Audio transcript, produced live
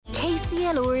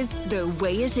CLR's The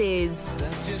Way It Is.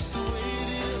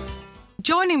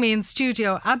 Joining me in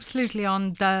studio, absolutely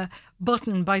on the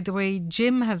button, by the way,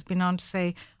 Jim has been on to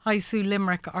say, hi Sue,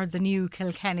 Limerick are the new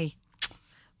Kilkenny.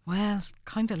 Well,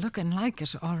 kind of looking like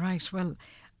it, all right. Well,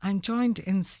 I'm joined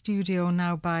in studio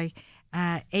now by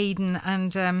Aidan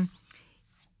and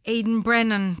Aidan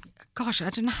Brennan. Gosh,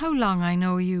 I don't know how long I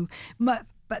know you, but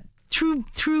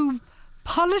through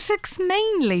politics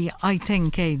mainly, I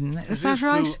think, Aidan. Is that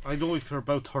right? I know it for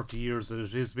about 30 years, and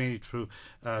it is mainly through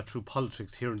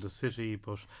politics here in the city,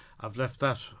 but I've left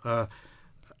that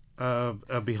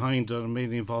behind, and I'm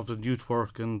mainly involved in youth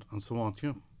work and so on,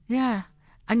 yeah. Yeah,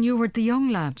 and you were the young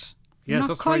lad. Yeah, not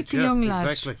that's quite right, the yeah, young lad,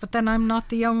 exactly. But then I'm not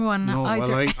the young one No,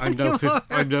 either. well,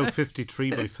 I'm now 53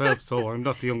 myself, so I'm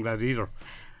not the young lad either.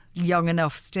 Young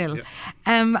enough still.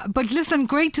 Yeah. But listen,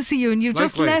 great to see you, and you've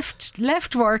Likewise. just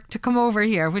left work to come over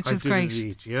here, which is great.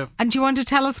 Indeed, yeah. And do you want to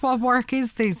tell us what work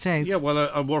is these days? Yeah, well,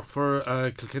 I work for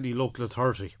Kilkenny Local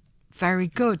Authority. Very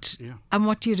good. Yeah. And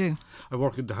what do you do? I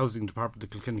work in the housing department of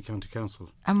the Kilkenny County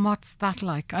Council. And what's that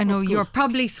like? I know you're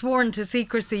probably sworn to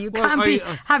secrecy. You Well, can't be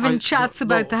having chats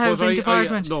about the housing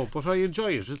department. No, but I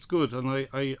enjoy it. It's good, and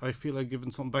I feel like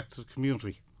giving something back to the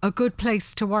community. A good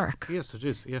place to work. Yes, it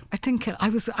is, yeah. I think I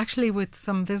was actually with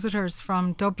some visitors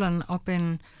from Dublin up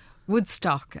in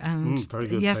Woodstock and very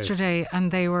good yesterday,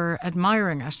 and they were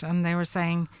admiring it, and they were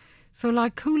saying, so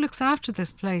like, who looks after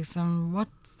this place and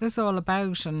what's this all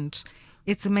about? And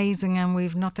it's amazing, and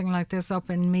we've nothing like this up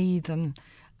in Meath and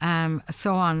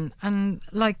so on. And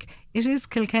like, it is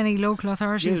Kilkenny Local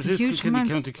Authority. Yeah, it's it a is huge Kilkenny amount.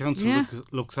 County Council Yeah.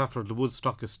 looks after the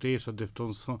Woodstock estate, and they've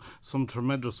done some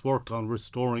tremendous work on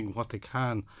restoring what they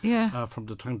can from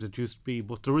the time that used to be.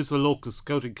 But there is a local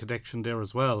scouting connection there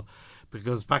as well,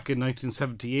 because back in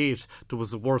 1978 there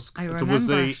was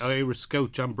a Irish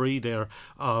Scout Jamboree there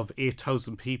of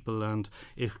 8,000 people, and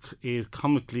it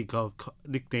comically got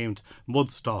nicknamed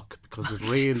Mudstock because it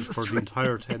rained for the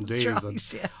entire 10 days. Right,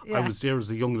 and yeah. I was there as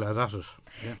a young lad at it.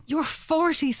 Yeah. You're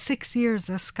 46 years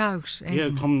a scout.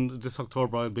 Yeah, come this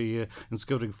October I'll be in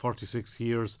scouting 46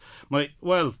 years.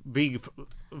 Being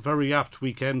very apt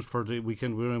weekend for the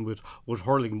weekend we're in with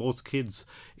hurling. Most kids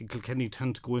in Kilkenny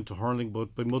tend to go into hurling, but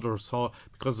my mother saw,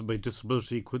 because of my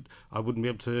disability, I wouldn't be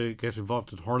able to get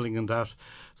involved in hurling and that.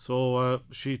 So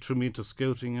she threw me into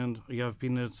scouting, and I've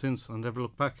been in it since and never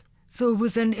looked back. So it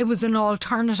was an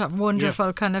alternative,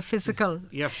 wonderful kind of physical.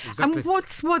 Yeah, exactly. And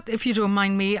what if you don't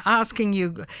mind me asking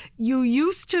you? You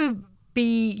used to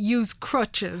use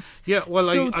crutches. Yeah,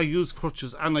 well, I use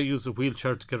crutches and I use a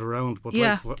wheelchair to get around, but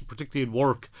particularly in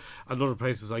work and other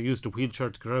places, I used a wheelchair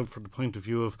to get around from the point of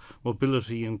view of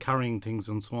mobility and carrying things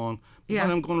and so on. But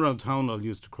when I'm going around town, I'll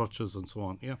use the crutches and so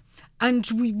on, yeah. And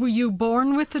were you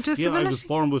born with a disability? Yeah, I was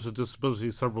born with a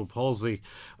disability, cerebral palsy,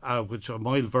 which a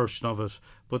mild version of it.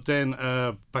 But then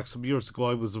back some years ago,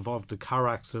 I was involved in a car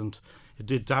accident. It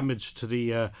did damage to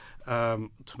to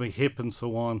my hip and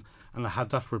so on, and I had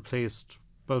that replaced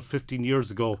about 15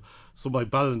 years ago, so my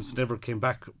balance never came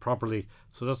back properly,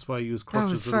 so that's why I use crutches.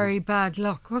 That was very bad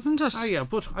luck, wasn't it? Yeah,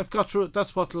 but I've got through it.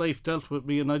 That's what life dealt with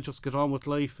me, and I just get on with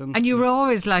life. And you were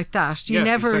always like that. You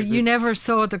exactly. You never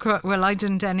saw the well, I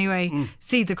didn't anyway.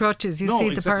 See the crutches. You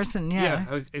see the person.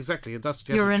 Yeah, exactly. That's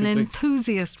the You're an attitude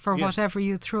enthusiast for whatever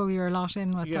you throw your lot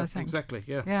in with. I think exactly.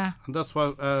 Yeah, and that's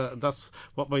what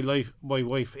my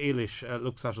wife Ailish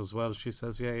looks at as well. She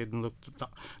says, "Yeah, look,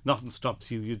 nothing stops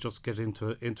you. You just get into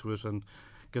it and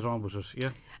get on with it." Yeah.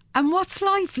 And what's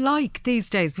life like these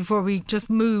days, before we just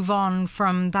move on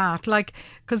from that? Like,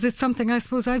 because it's something I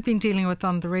suppose I've been dealing with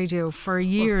on the radio for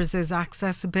years, is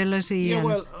accessibility. Yeah,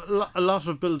 well, a lot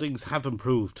of buildings have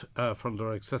improved from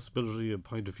their accessibility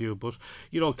point of view, but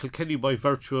Kilkenny, by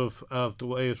virtue of the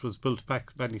way it was built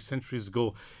back many centuries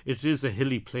ago, it is a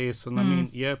hilly place, and I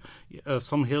mean,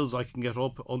 some hills I can get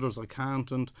up, others I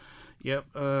can't, and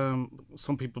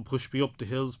some people push me up the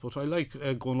hills, but I like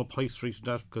going up High Street and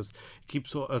that, because it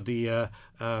keeps the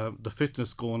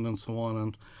fitness going and so on.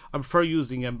 And I prefer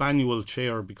using a manual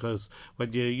chair, because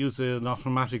when you use an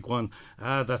automatic one,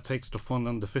 that takes the fun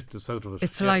and the fitness out of it.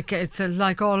 It's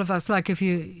like all of us. Like if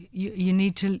you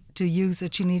need to use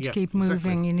it, you need to keep moving.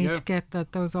 Exactly. You need to get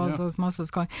those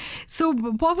muscles going. So,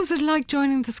 what was it like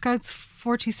joining the Scouts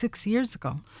 46 years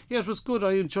ago? Yeah, it was good.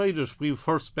 I enjoyed it. We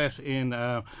first met in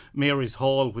Mary's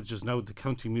Hall, which is now the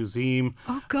County Museum.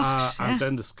 Oh gosh! And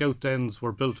then the Scout dens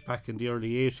were built back in the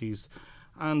early 80s.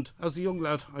 And as a young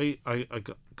lad, I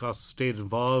stayed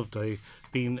involved. I've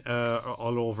been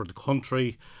all over the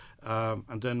country.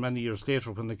 And then many years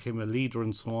later, when I became a leader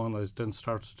and so on, I then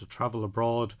started to travel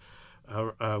abroad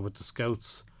with the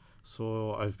Scouts.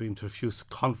 So I've been to a few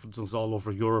conferences all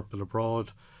over Europe and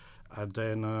abroad. And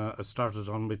then I started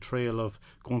on my trail of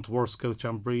going to World Scout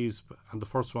Jamborees, and the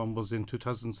first one was in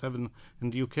 2007 in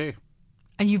the UK.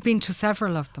 And you've been to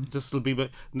several of them. This will be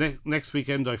my next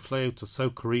weekend. I fly out to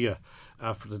South Korea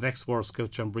for the next World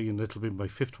Scout Jamboree, and it'll be my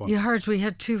 5th one. You heard we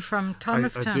had 2 from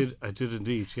Thomastown. I did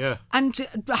indeed, yeah. And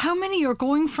how many are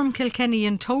going from Kilkenny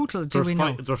in total, we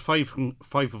know? There's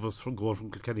five of us from going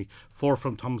from Kilkenny, 4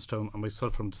 from Thomastown and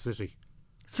myself from the city.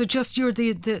 So just you're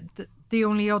the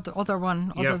only other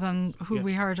one other than who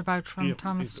we heard about from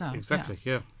Thomastown. Exactly,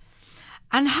 yeah.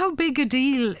 And how big a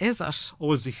deal is it?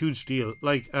 Oh, it's a huge deal.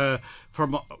 Like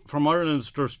from Ireland,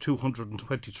 there's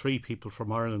 223 people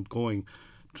from Ireland going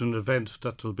to an event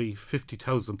that will be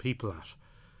 50,000 people at.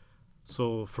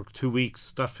 So for 2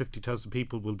 weeks, that 50,000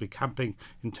 people will be camping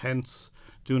in tents,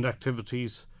 doing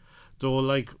activities. Though,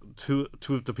 like two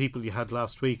of the people you had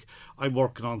last week, I'm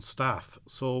working on staff.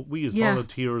 So we as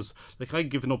volunteers, like I've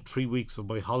given up 3 weeks of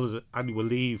my holiday annual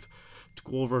leave to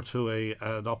go over to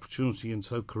an opportunity in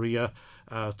South Korea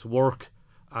to work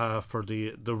for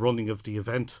the running of the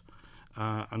event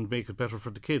and make it better for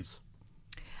the kids.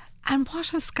 And what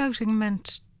has scouting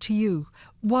meant to you?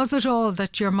 Was it all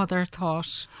that your mother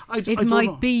thought it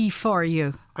might be for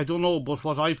you? I don't know, but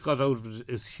what I've got out of it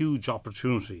is huge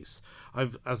opportunities.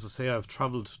 I've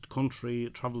travelled the country,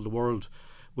 travelled the world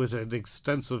with an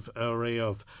extensive array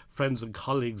of friends and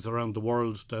colleagues around the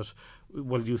world that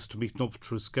used to meeting up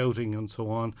through scouting and so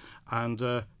on. And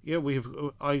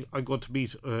I got to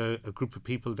meet a group of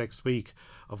people next week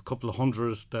of a couple of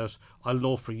hundred that I'll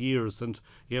know for years, and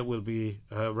we'll be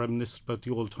reminiscing about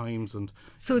the old times. And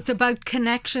so it's about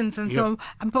connections and so on.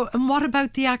 And what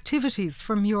about the activities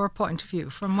from your point of view,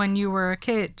 from when you were a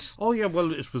kid? Oh yeah,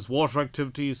 well, it was water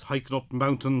activities, hiking up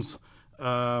mountains,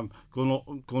 going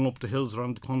up the hills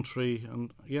around the country,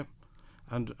 and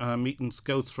meeting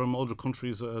scouts from other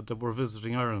countries that were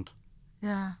visiting Ireland.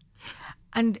 Yeah.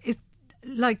 And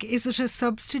is it a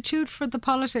substitute for the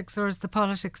politics, or is the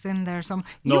politics in there?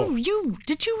 No.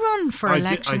 Did you run for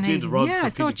election? I did run for I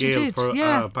thought you did.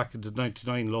 Back in the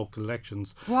 99 local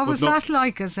elections. What was that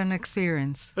like as an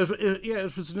experience?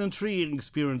 It was an intriguing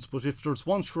experience, but if there's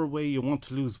one sure way you want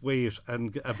to lose weight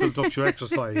and build up your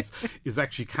exercise is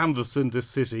actually canvassing this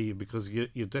city, because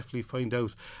you definitely find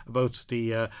out about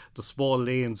the small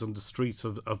lanes and the streets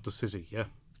of the city, yeah.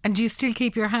 And do you still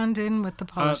keep your hand in with the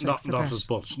politics? Not as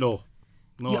much, no.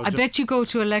 No, I bet you go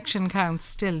to election counts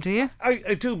still, do you?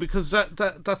 I do, because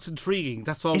that's intriguing.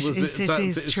 That's always it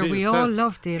is. Sure, we all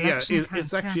love the election counts.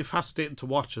 It's actually fascinating to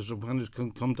watch it, when it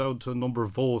can come down to a number of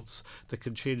votes that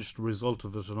can change the result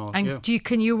of it and all. And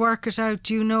can you work it out?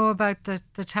 Do you know about the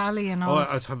tally and all? Oh,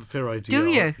 I'd have a fair idea. Do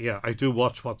you? Yeah, I do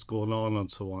watch what's going on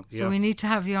and so on. So we need to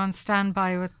have you on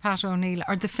standby with Pat O'Neill,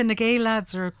 or the Fine Gael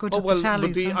lads are good at the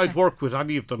tallies. I'd work with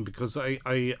any of them, because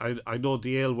I know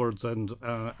the Aylwards and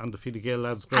the Fine Gael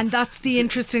lads. And that's the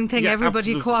interesting thing.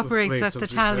 Everybody cooperates at the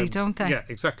tally, don't they? Yeah,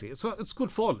 exactly. It's good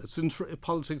fun. It's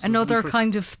politics. Another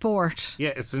kind of sport. Yeah,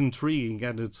 it's intriguing,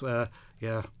 and it's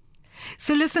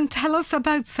So listen, tell us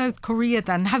about South Korea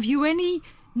then. Have you any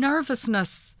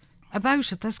nervousness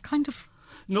about it? There's kind of...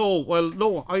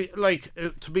 No, I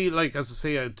to be like, as I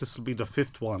say, this will be the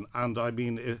 5th one, and I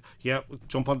mean,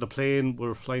 jump on the plane.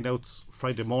 We're flying out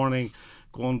Friday morning,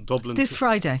 going Dublin This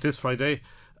Friday.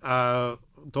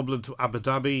 Dublin to Abu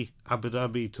Dhabi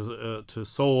to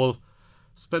Seoul.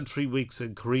 Spent 3 weeks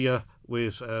in Korea,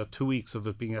 with 2 weeks of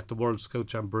it being at the World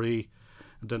Scout Jamboree,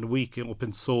 and then a week up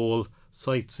in Seoul,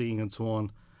 sightseeing and so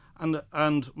on.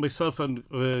 And myself and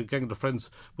a gang of friends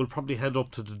will probably head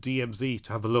up to the DMZ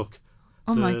to have a look.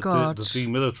 Oh my God! The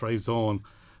demilitarised zone.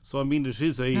 So I mean, it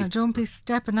is a... Now don't be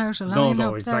stepping out of line.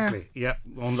 No, exactly. Yeah,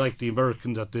 unlike the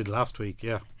American that did last week.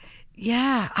 Yeah.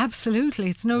 Yeah, absolutely.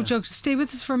 It's no joke. Stay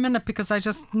with us for a minute, because I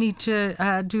just need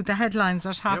to do the headlines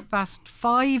at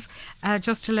 5:30.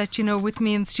 Just to let you know, with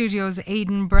me in studio is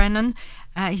Aidan Brennan.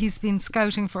 He's been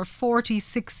scouting for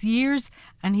 46 years,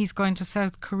 and he's going to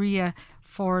South Korea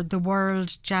for the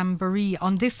World Jamboree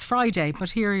on this Friday.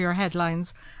 But here are your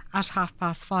headlines at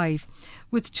 5:30.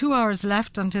 With 2 hours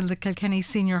left until the Kilkenny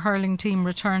senior hurling team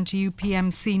return to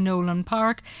UPMC Nolan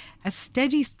Park, a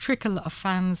steady trickle of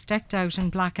fans decked out in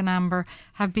black and amber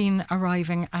have been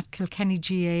arriving at Kilkenny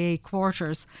GAA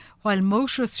quarters, while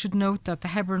motorists should note that the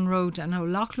Hebron Road and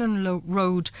O'Loughlin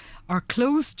Road are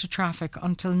closed to traffic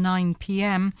until 9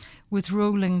 p.m, with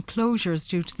rolling closures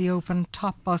due to the open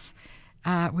top bus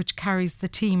which carries the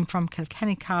team from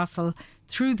Kilkenny Castle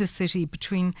through the city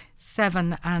between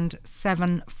 7 and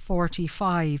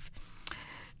 7:45.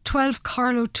 12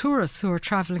 Carlo tourists who are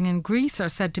travelling in Greece are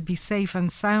said to be safe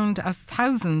and sound as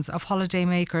thousands of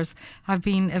holidaymakers have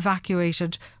been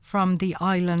evacuated from the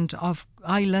islands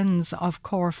of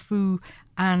Corfu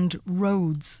and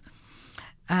Rhodes.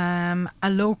 A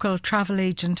local travel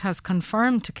agent has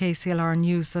confirmed to KCLR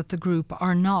News that the group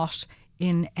are not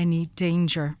in any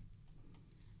danger.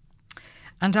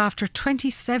 And after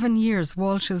 27 years,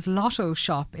 Walsh's Lotto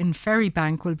shop in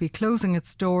Ferrybank will be closing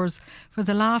its doors for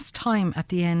the last time at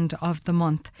the end of the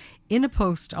month. In a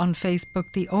post on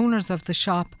Facebook, the owners of the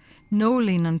shop,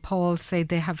 Nolene and Paul, say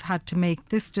they have had to make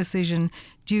this decision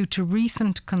due to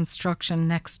recent construction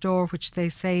next door, which they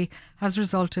say has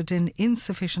resulted in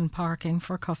insufficient parking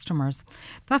for customers.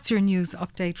 That's your news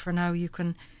update for now. You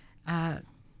can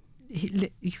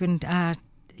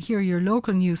hear your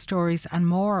local news stories and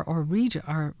more, or read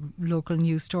our local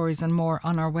news stories and more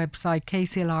on our website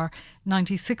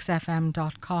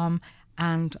kclr96fm.com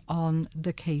and on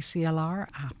the KCLR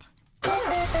app.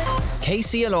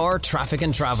 KCLR Traffic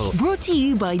and Travel. Brought to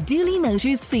you by Dooley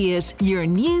Motors Fiat, your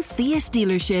new Fiat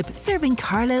dealership serving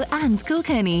Carlow and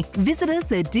Kilkenny. Visit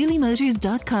us at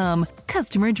dooleymotors.com.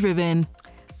 Customer driven.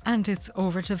 And it's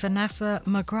over to Vanessa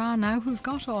McGrath now, who's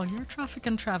got all your traffic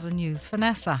and travel news.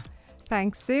 Vanessa.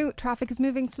 Thanks, Sue. Traffic is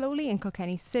moving slowly in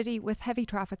Kilkenny City with heavy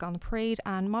traffic on the Parade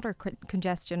and moderate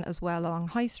congestion as well along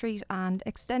High Street and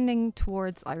extending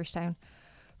towards Irishtown.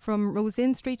 From Rose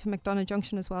Inn Street to McDonagh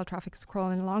Junction as well, traffic is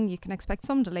crawling along. You can expect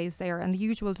some delays there, and the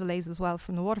usual delays as well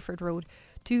from the Waterford Road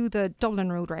to the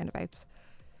Dublin Road roundabouts.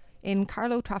 In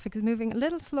Carlow, traffic is moving a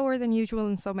little slower than usual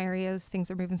in some areas. Things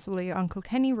are moving slowly on the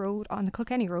Kilkenny Road,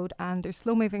 and there's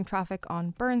slow moving traffic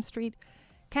on Burn Street,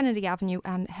 Kennedy Avenue,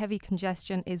 and heavy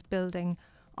congestion is building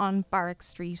on Barrack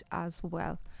Street as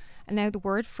well. And now the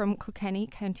word from Kilkenny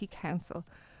County Council.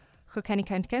 Kilkenny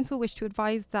County Council wish to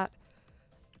advise that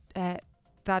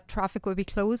that traffic will be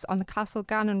closed on the Castle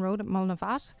Gannon Road at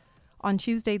Mulnavat on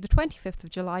Tuesday the 25th of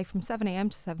July from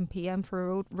 7am to 7pm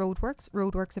for roadworks.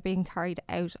 Roadworks are being carried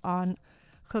out on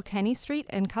Kilkenny Street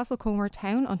in Castlecomer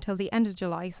Town until the end of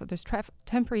July, so there's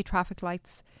temporary traffic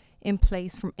lights in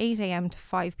place from 8am to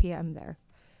 5pm there.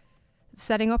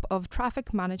 Setting up of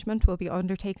traffic management will be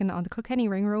undertaken on the Kilkenny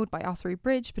Ring Road by Ossory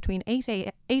Bridge between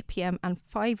 8pm and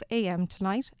 5am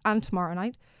tonight and tomorrow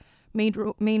night. Main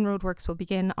roadworks will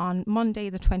begin on Monday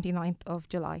the 29th of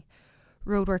July.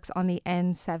 Roadworks on the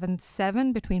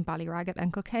N77 between Ballyragget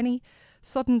and Kilkenny.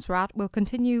 Sutton's Rat will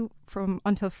continue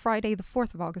until Friday the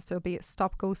 4th of August. There will be a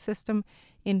stop-go system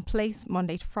in place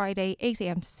Monday to Friday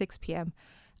 8am to 6pm,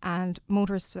 and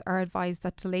motorists are advised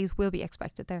that delays will be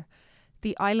expected there.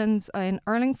 The islands in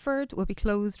Urlingford will be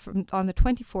closed on the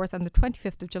 24th and the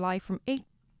 25th of July from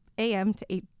 8am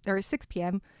to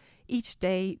 6pm each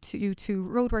day due to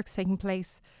roadworks taking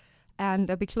place, and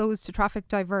they'll be closed to traffic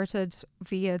diverted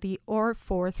via the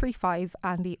R435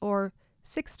 and the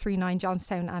R639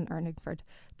 Johnstown and Urlingford.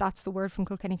 That's the word from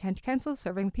Kilkenny County Council,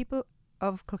 serving the people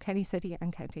of Kilkenny City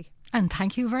and County. And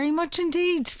thank you very much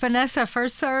indeed, Vanessa, for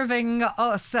serving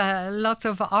us lots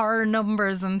of our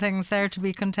numbers and things there to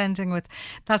be contending with.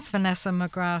 That's Vanessa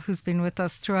McGrath, who's been with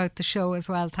us throughout the show as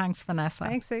well. Thanks, Vanessa.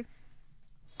 Thanks, Sue.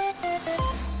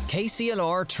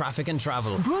 KCLR Traffic and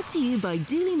Travel. Brought to you by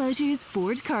Dooley Motors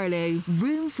Ford Carlow.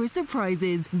 Room for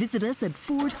surprises. Visit us at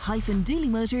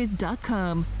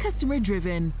ford-dooleymotors.com. Customer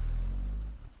driven.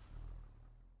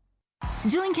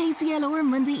 Join KCLR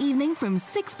Monday evening from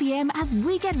 6pm as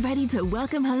we get ready to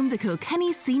welcome home the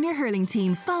Kilkenny senior hurling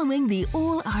team following the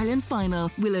All-Ireland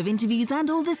final. We'll have interviews and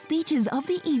all the speeches of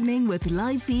the evening with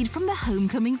live feed from the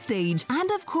homecoming stage. And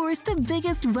of course, the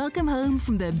biggest welcome home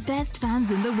from the best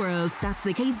fans in the world. That's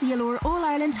the KCLR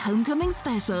All-Ireland Homecoming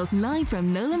Special, live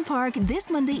from Nolan Park this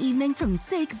Monday evening from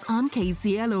 6 on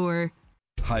KCLR.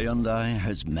 Hyundai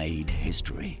has made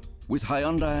history, with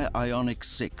Hyundai Ioniq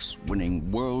 6 winning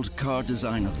World Car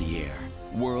Design of the Year,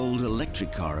 World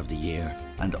Electric Car of the Year,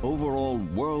 and overall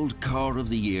World Car of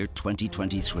the Year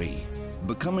 2023.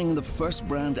 Becoming the first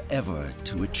brand ever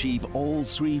to achieve all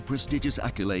three prestigious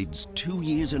accolades 2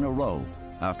 years in a row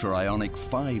after Ioniq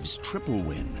 5's triple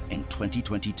win in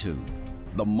 2022.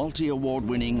 The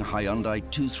multi-award-winning Hyundai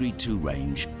 232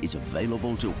 range is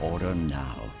available to order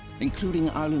now, including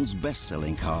Ireland's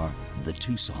best-selling car, the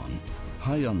Tucson.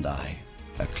 Hyundai,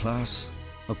 a class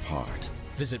apart.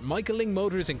 Visit Michael Ling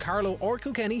Motors in Carlow or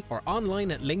Kilkenny or online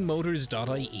at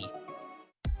lingmotors.ie.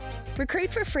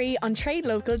 Recruit for free on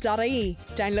tradelocal.ie.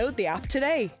 Download the app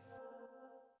today.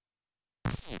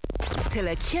 Till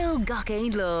a kill gach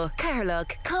ain law.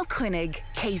 Carlock, Colquinnig,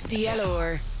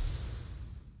 KCLR.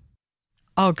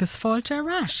 August Fáilte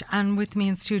Rash. And with me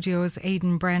in studio is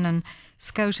Aidan Brennan,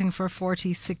 scouting for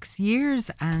 46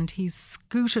 years, and he's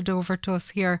scooted over to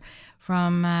us here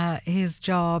from his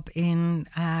job in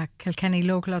Kilkenny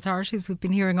local authorities. We've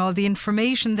been hearing all the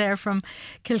information there from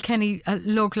Kilkenny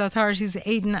local authorities,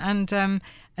 Aidan, and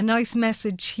a nice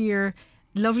message here.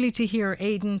 Lovely to hear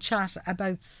Aidan chat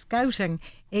about scouting.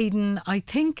 Aidan, I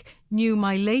think, knew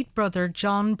my late brother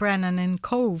John Brennan in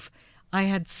Cove. I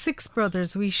had 6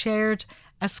 brothers. We shared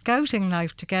a scouting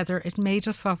life together. It made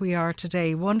us what we are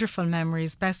today. Wonderful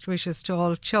memories. Best wishes to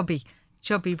all. Chubby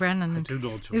Brennan. I do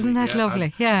know Chubby. Isn't that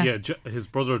lovely? Yeah. His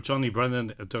brother Johnny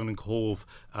Brennan down in Cove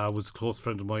was a close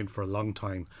friend of mine for a long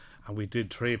time, and we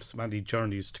did trips, many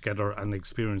journeys together and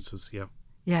experiences.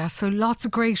 Yeah, so lots of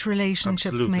great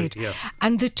relationships Absolutely, made. yeah.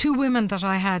 And the 2 women that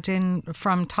I had in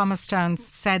from Thomastown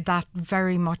said that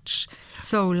very much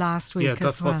so last week. Yeah,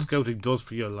 that's as well. what scouting does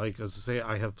for you. Like, as I say,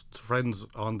 I have friends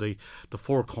on the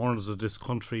 4 corners of this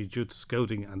country due to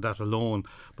scouting and that alone,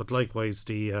 but likewise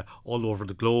the all over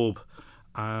the globe.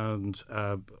 And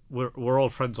we're all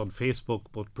friends on Facebook,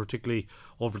 but particularly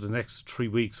over the next 3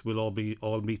 weeks we'll all be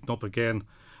meeting up again,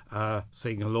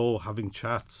 saying hello, having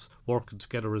chats, working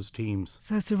together as teams.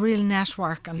 So it's a real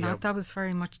network, and that was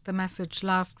very much the message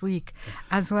last week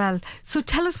as well. So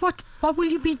tell us, what will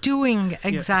you be doing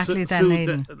exactly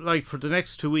Aidan? Like for the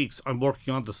next 2 weeks, I'm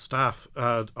working on the staff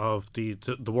of the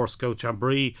World Scout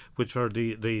Jamboree, which are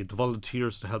the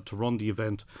volunteers to help to run the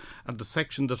event. And the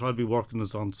section that I'll be working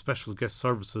is on special guest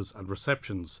services and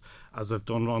receptions, as I've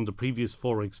done on the previous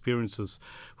 4 experiences,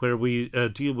 where we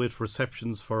deal with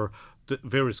receptions for the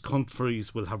various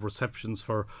countries. Will have receptions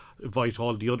for invite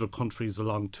all the other countries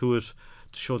along to it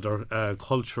to show their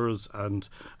cultures and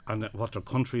what their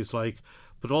country is like.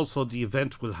 But also the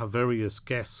event will have various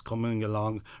guests coming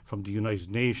along from the United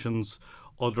Nations,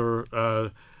 other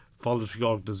voluntary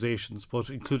organisations, but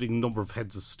including a number of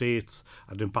heads of states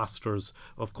and ambassadors.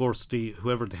 Of course,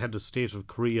 whoever the head of state of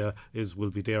Korea is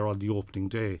will be there on the opening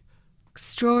day.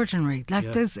 Extraordinary.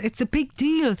 It's a big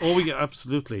deal. Oh yeah,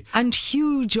 absolutely. And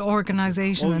huge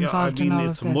organisation involved in all of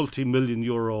this. It's a multi-million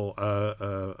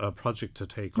euro project to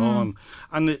take on.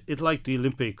 And it like the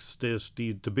Olympics,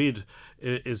 the bid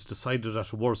is decided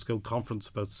at a World Scout conference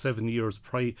about 7 years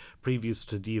previous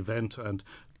to the event, and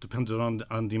depending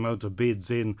on the amount of bids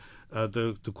in,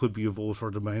 there could be a vote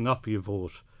or there may not be a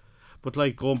vote. But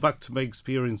like going back to my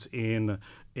experience in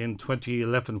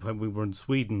 2011 when we were in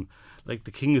Sweden, like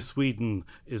the King of Sweden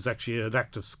is actually an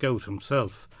active scout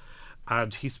himself,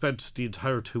 and he spent the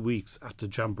entire 2 weeks at the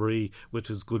Jamboree with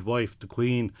his good wife, the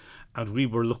Queen, and we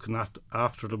were looking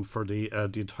after them for the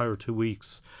entire 2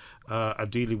 weeks,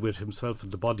 dealing with himself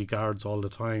and the bodyguards all the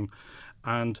time.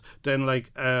 And then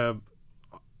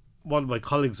one of my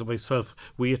colleagues and myself,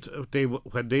 when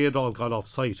they had all gone off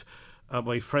site,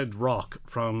 my friend Rock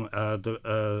from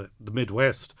the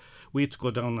Midwest, we had to go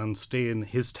down and stay in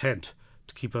his tent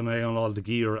to keep an eye on all the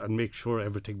gear and make sure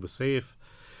everything was safe.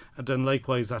 And then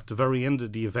likewise at the very end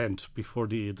of the event, before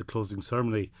the closing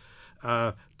ceremony,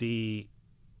 they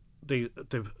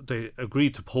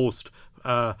agreed to pose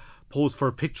for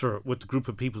a picture with the group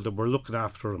of people that were looking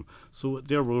after him. So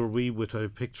there were we with a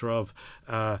picture of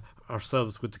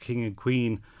ourselves with the King and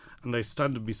Queen, and I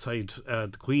standing beside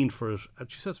the Queen for it, and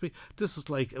she says to me, "This is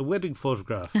like a wedding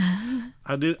photograph."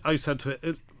 And I said to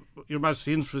her, "Your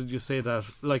Majesty, interested you say that?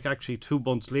 Like actually 2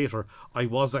 months later, I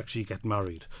was actually getting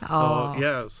married." Oh. So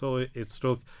yeah, so it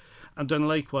stuck. And then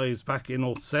likewise back in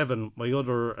 2007, my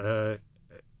other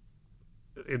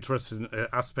interesting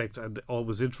aspect and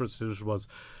always interested in it was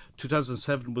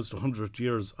 2007 was the 100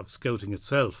 years of scouting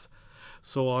itself.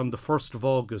 So on the 1st of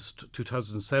August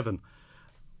 2007,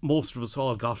 most of us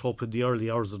all got up in the early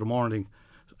hours of the morning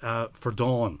for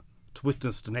dawn to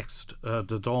witness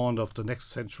the dawn of the next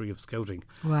century of scouting.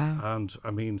 Wow. And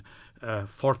I mean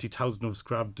 40,000 of us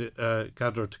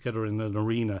gathered together in an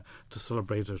arena to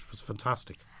celebrate it. It was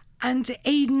fantastic. And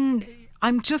Aidan,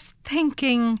 I'm just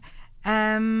thinking,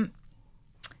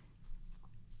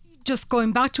 just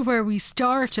going back to where we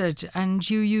started, and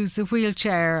you use a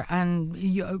wheelchair, and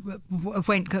you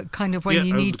when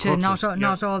you need to,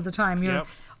 not all the time. You're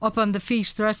up on the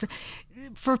feet. The rest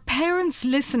for parents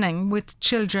listening with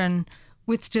children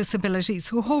with disabilities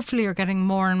who hopefully are getting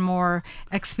more and more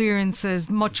experiences,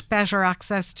 much better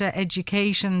access to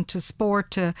education, to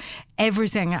sport, to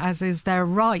everything as is their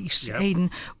right.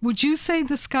 Aidan, would you say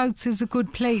the Scouts is a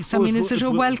good place? I mean, is it a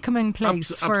welcoming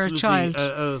place for a child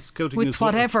scouting with is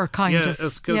whatever open, kind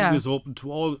of... Scouting is open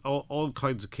to all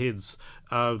kinds of kids,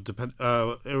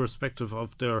 irrespective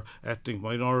of their ethnic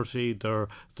minority, their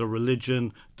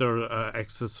religion, their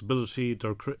accessibility,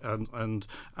 and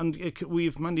we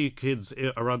have many kids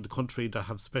around the country that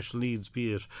have special needs,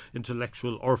 be it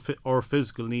intellectual or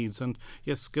physical needs, and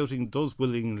yes, Scouting does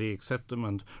willingly accept them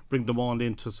and bring them on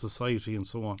into society and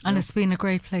so on. And it's been a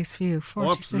great place for you,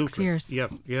 46 years. Yeah.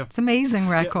 It's an amazing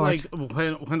record.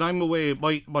 When I'm away,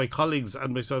 my colleagues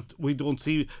and myself, they don't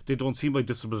see my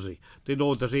disability. They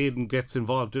know that Aidan gets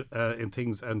involved in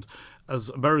things, and as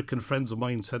American friends of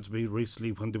mine said to me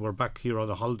recently when they were back here on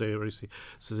a holiday recently,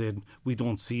 says Aidan, we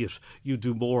don't see it. You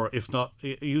do more,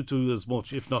 you do as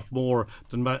much, if not more,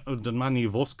 than many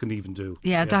of us can even do.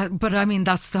 But I mean,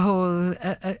 that's the whole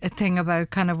thing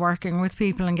about kind of working with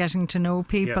people and getting to know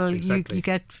people. Yeah, exactly. You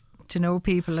get to know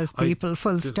people as people,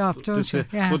 full stop, don't you?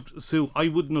 Yeah. But Sue, I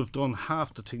wouldn't have done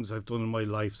half the things I've done in my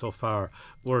life so far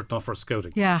were it not for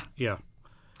Scouting. Yeah.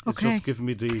 It's just given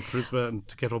me the charisma and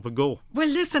to get up and go. Well,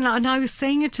 listen, and I was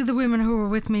saying it to the women who were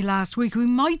with me last week, we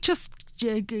might just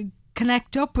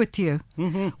connect up with you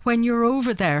when you're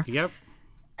over there. Yep.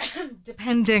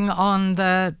 Depending on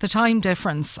the time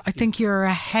difference. I think you're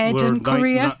ahead in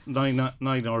Korea. 9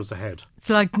 hours ahead.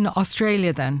 It's like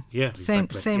Australia then. Yeah,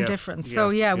 exactly. Same difference. So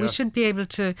we should be able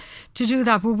to do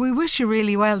that. But we wish you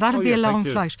really well. That'll be a long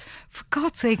flight. For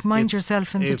God's sake, mind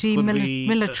yourself in the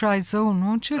demilitarised zone,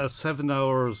 won't you? 7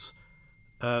 hours,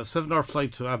 7-hour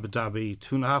flight to Abu Dhabi,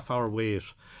 2.5 hour wait,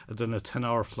 and then a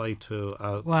 10-hour flight to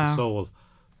Seoul.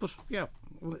 But yeah,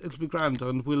 it'll be grand,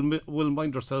 and we'll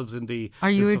mind ourselves in the... Are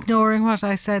you ignoring what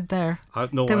I said there?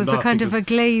 No, there was a kind of a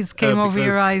glaze came over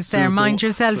your eyes there. Mind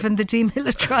yourself in the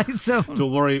demilitarised zone.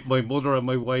 Don't worry, my mother and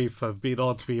my wife have been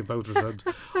on to me about it, and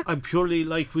I'm purely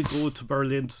like we go to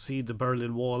Berlin to see the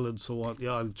Berlin Wall and so on.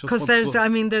 Yeah, because there's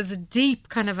a deep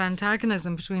kind of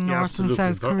antagonism between North and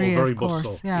South Korea, very of course.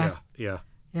 Much so. Yeah.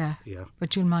 Yeah.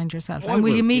 But you'll mind yourself. And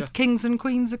will you meet kings and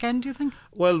queens again, do you think?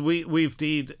 Well, we've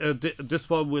this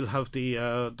one we'll have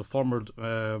the former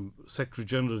Secretary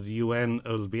General of the UN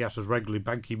will be at it regularly,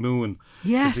 Ban Ki-moon.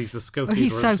 Yes. He's a scout leader.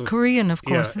 He's South Korean, of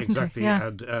course, isn't exactly. he? Yeah,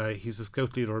 and he's a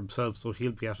scout leader himself, so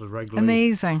he'll be at it regularly.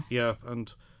 Amazing. Yeah,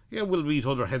 and we'll meet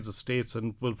other heads of states,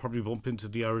 and we'll probably bump into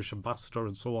the Irish ambassador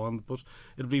and so on, but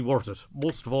it'll be worth it.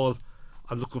 Most of all,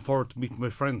 I'm looking forward to meeting my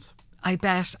friends. I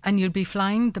bet. And you'll be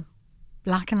flying the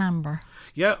black and amber.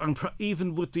 Yeah, and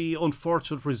even with the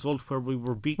unfortunate result where we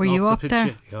were beaten off off the pitch.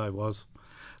 There? Yeah, I was.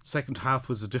 Second half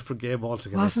was a different game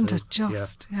altogether. Wasn't it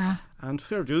just? Yeah. And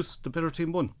fair dues, the better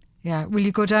team won. Yeah. Will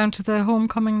you go down to the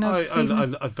homecoming now this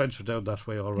evening? I'll venture down that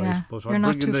way, all right. Yeah. But You're I'm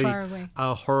not bringing too far away.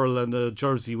 a hurl and a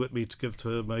jersey with me to give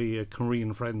to my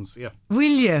Korean friends. Yeah. Will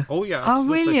you? Oh yeah. Oh,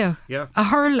 absolutely. will you? Yeah. A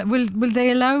hurl? Will they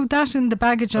allow that in the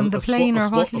baggage on the plane, or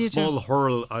what will you do? A small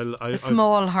hurl. A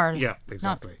small hurl. Yeah,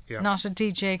 exactly. Not a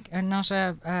DJ or not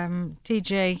a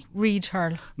TJ Reid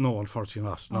hurl. No, unfortunately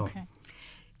not. No. Okay.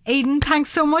 Aidan,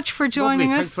 thanks so much for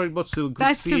joining us. Thanks very much, Sue. Good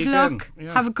Best to see of you luck. Again.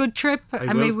 Yeah. Have a good trip,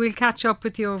 and maybe we'll catch up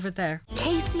with you over there.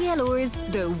 KCLR's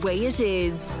The Way It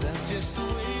Is.